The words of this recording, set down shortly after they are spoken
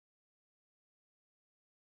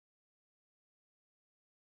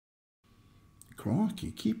Crikey,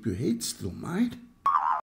 keep your head still, mate.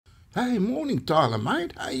 Hey, morning, Tyler,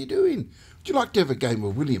 mate. How you doing? Would you like to have a game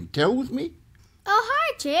of William Tell with me? Oh,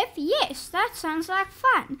 hi, Jeff. Yes, that sounds like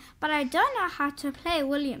fun, but I don't know how to play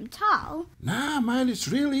William Tell. Nah, mate, it's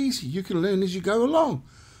real easy. You can learn as you go along.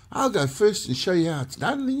 I'll go first and show you how it's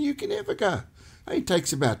done, and then you can have a go. It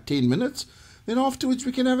takes about 10 minutes. Then afterwards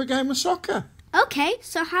we can have a game of soccer. Okay,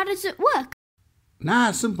 so how does it work?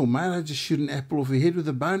 Nah, simple, mate. I just shoot an apple off your head with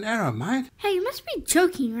a bow and arrow, mate. Hey, you must be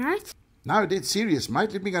joking, right? No, dead serious,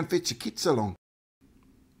 mate. Let me go and fetch the kits along.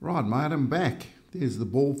 Right, mate, I'm back. There's the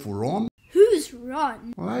ball for Ron. Who's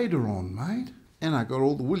Ron? Later on, mate. And I got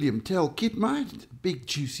all the William Tell kit, mate. A big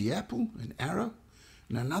juicy apple, an arrow,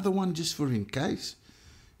 and another one just for in case.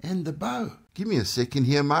 And the bow. Give me a second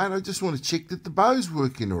here, mate. I just want to check that the bow's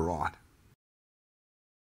working all right.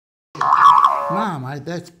 Nah, mate,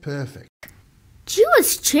 that's perfect. Gee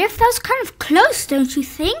whiz, Jeff, that was kind of close, don't you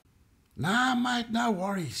think? Nah, mate, no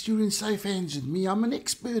worries. You're in safe hands with me. I'm an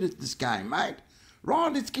expert at this game, mate.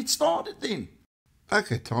 Right, let's get started then.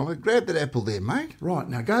 Okay, Tyler, grab that apple there, mate. Right,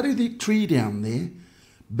 now go to the tree down there.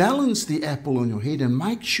 Balance the apple on your head and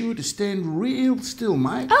make sure to stand real still,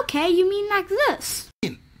 mate. Okay, you mean like this?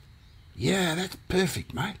 Yeah, that's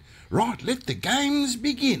perfect, mate. Right, let the games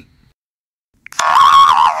begin.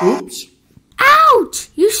 Oops. Ouch!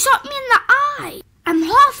 You shot me in the eye. I'm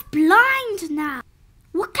half blind now.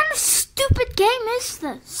 What kind of stupid game is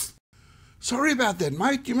this? Sorry about that,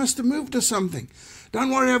 mate. You must have moved or something.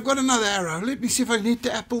 Don't worry, I've got another arrow. Let me see if I can hit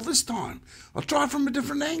the apple this time. I'll try from a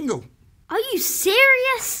different angle. Are you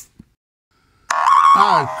serious?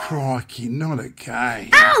 Oh, crikey, not again.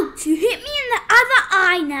 Ouch! You hit me in the other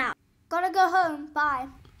eye now. Gotta go home. Bye.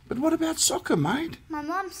 But what about soccer, mate? My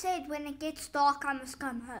mom said when it gets dark I must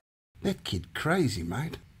come home. That kid crazy,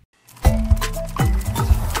 mate.